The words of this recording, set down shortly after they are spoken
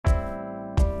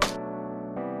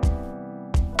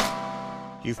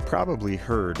You've probably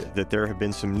heard that there have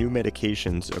been some new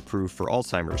medications approved for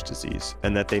Alzheimer's disease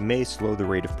and that they may slow the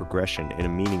rate of progression in a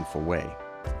meaningful way.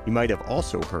 You might have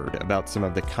also heard about some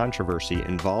of the controversy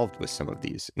involved with some of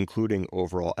these, including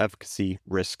overall efficacy,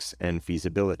 risks, and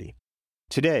feasibility.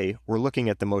 Today, we're looking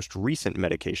at the most recent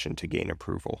medication to gain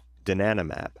approval,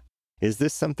 Donanemab. Is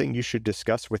this something you should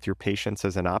discuss with your patients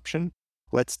as an option?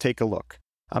 Let's take a look.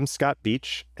 I'm Scott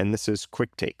Beach, and this is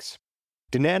Quick Takes.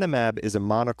 Donanemab is a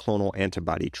monoclonal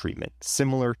antibody treatment,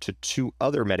 similar to two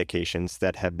other medications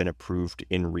that have been approved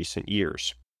in recent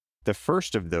years. The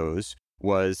first of those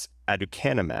was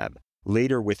aducanumab,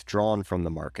 later withdrawn from the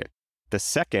market. The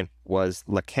second was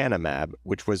lecanemab,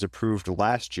 which was approved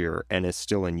last year and is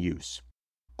still in use.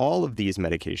 All of these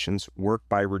medications work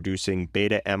by reducing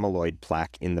beta amyloid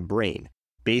plaque in the brain,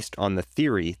 based on the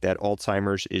theory that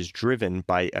Alzheimer's is driven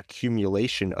by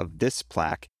accumulation of this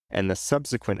plaque and the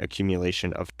subsequent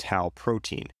accumulation of tau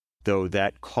protein, though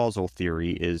that causal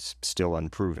theory is still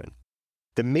unproven.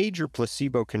 The major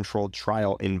placebo-controlled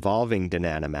trial involving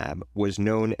donanemab was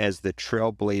known as the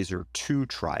TRAILBLAZER 2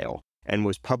 trial and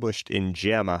was published in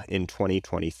JAMA in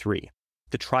 2023.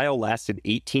 The trial lasted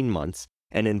 18 months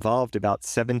and involved about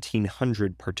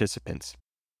 1,700 participants.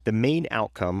 The main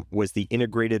outcome was the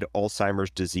Integrated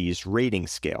Alzheimer's Disease Rating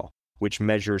Scale, which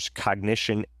measures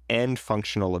cognition and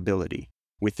functional ability,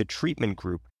 with the treatment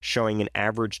group showing an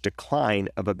average decline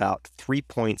of about 3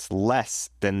 points less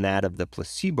than that of the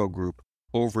placebo group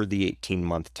over the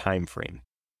 18-month timeframe.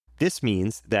 This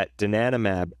means that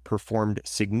donanemab performed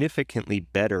significantly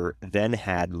better than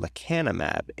had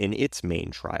lecanemab in its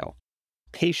main trial.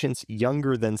 Patients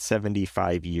younger than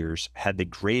 75 years had the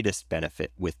greatest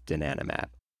benefit with donanemab.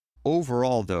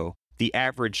 Overall, though, the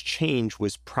average change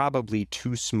was probably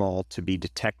too small to be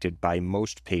detected by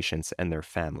most patients and their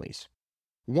families.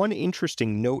 One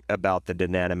interesting note about the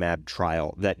donanemab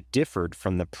trial that differed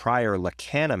from the prior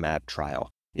lecanemab trial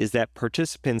is that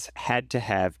participants had to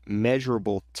have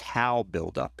measurable tau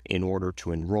buildup in order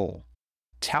to enroll.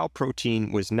 Tau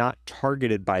protein was not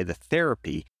targeted by the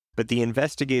therapy, but the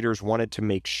investigators wanted to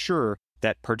make sure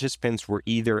that participants were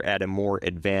either at a more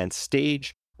advanced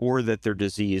stage or that their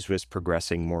disease was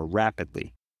progressing more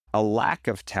rapidly. A lack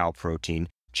of tau protein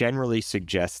generally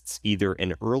suggests either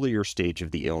an earlier stage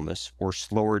of the illness or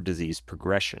slower disease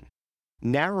progression.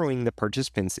 Narrowing the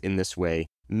participants in this way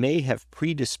may have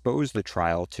predisposed the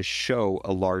trial to show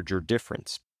a larger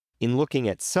difference. In looking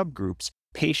at subgroups,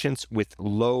 patients with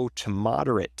low to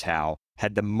moderate tau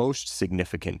had the most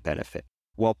significant benefit,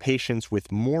 while patients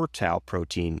with more tau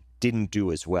protein didn't do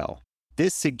as well.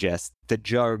 This suggests the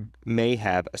drug may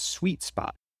have a sweet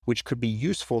spot, which could be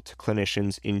useful to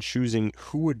clinicians in choosing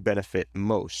who would benefit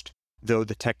most, though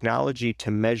the technology to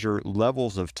measure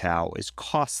levels of tau is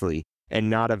costly and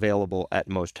not available at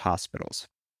most hospitals.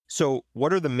 So,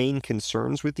 what are the main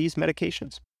concerns with these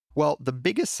medications? Well, the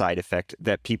biggest side effect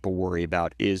that people worry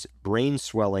about is brain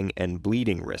swelling and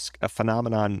bleeding risk, a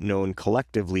phenomenon known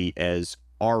collectively as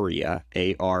ARIA,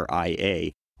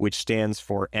 A-R-I-A, which stands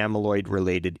for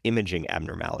amyloid-related imaging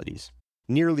abnormalities.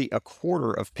 Nearly a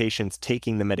quarter of patients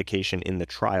taking the medication in the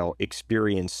trial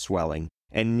experienced swelling,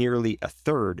 and nearly a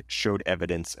third showed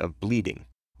evidence of bleeding.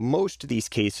 Most of these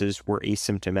cases were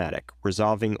asymptomatic,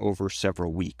 resolving over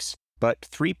several weeks, but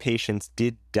 3 patients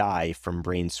did die from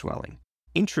brain swelling.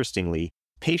 Interestingly,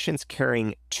 patients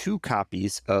carrying 2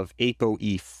 copies of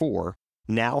ApoE4,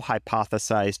 now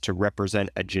hypothesized to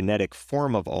represent a genetic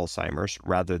form of Alzheimer's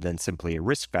rather than simply a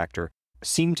risk factor,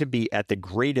 seem to be at the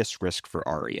greatest risk for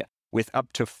ARIA, with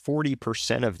up to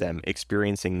 40% of them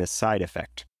experiencing this side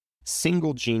effect.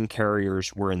 Single gene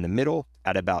carriers were in the middle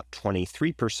at about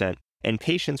 23%, and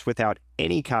patients without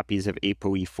any copies of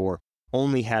ApoE4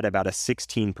 only had about a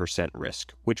 16%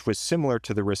 risk, which was similar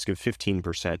to the risk of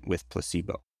 15% with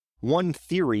placebo. One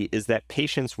theory is that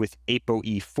patients with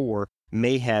ApoE4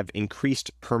 may have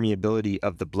increased permeability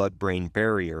of the blood-brain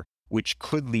barrier, which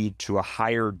could lead to a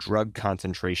higher drug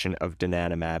concentration of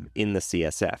donanemab in the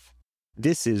CSF.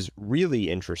 This is really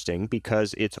interesting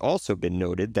because it's also been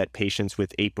noted that patients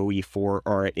with ApoE4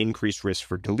 are at increased risk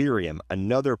for delirium,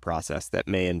 another process that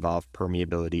may involve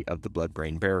permeability of the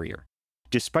blood-brain barrier.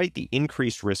 Despite the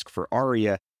increased risk for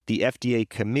ARIA, the FDA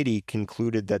committee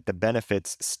concluded that the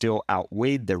benefits still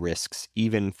outweighed the risks,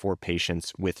 even for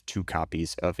patients with 2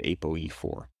 copies of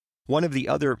ApoE4. One of the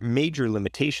other major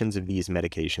limitations of these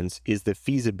medications is the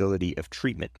feasibility of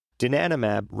treatment.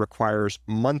 Donanemab requires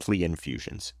monthly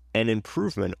infusions, an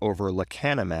improvement over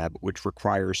lecanemab, which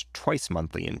requires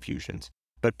twice-monthly infusions.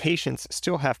 But patients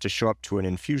still have to show up to an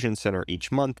infusion center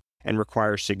each month and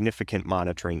require significant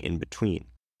monitoring in between.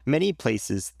 Many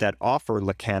places that offer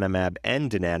lecanemab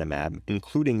and donanemab,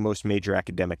 including most major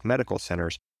academic medical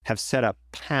centers, have set up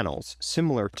panels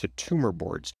similar to tumor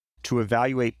boards to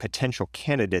evaluate potential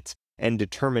candidates and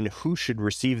determine who should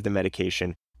receive the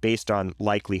medication based on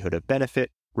likelihood of benefit,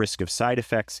 risk of side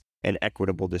effects, and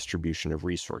equitable distribution of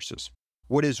resources.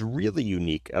 What is really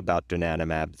unique about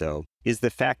donanemab, though, is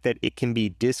the fact that it can be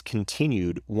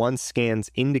discontinued once scans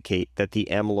indicate that the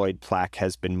amyloid plaque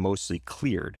has been mostly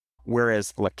cleared,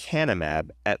 whereas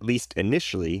lecanemab, at least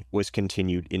initially, was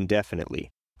continued indefinitely.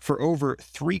 For over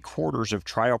 3/4 of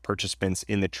trial participants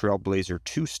in the TRAILBLAZER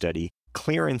 2 study,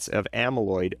 clearance of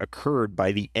amyloid occurred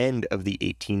by the end of the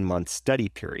 18-month study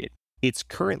period. It's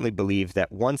currently believed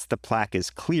that once the plaque is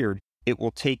cleared, it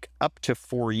will take up to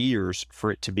 4 years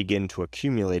for it to begin to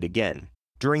accumulate again.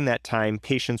 During that time,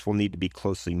 patients will need to be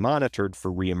closely monitored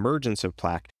for reemergence of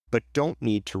plaque, but don't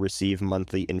need to receive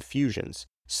monthly infusions.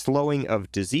 Slowing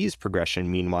of disease progression,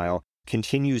 meanwhile,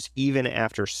 continues even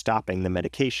after stopping the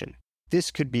medication. This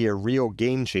could be a real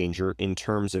game changer in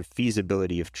terms of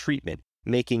feasibility of treatment,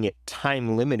 making it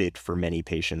time-limited for many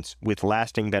patients with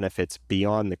lasting benefits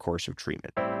beyond the course of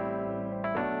treatment.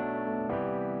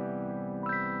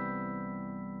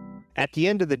 At the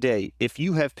end of the day, if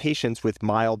you have patients with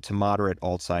mild to moderate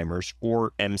Alzheimer's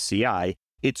or MCI,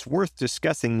 it's worth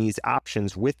discussing these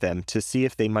options with them to see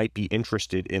if they might be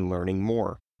interested in learning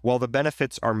more. While the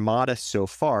benefits are modest so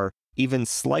far, even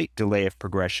slight delay of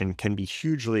progression can be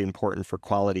hugely important for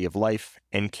quality of life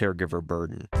and caregiver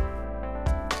burden.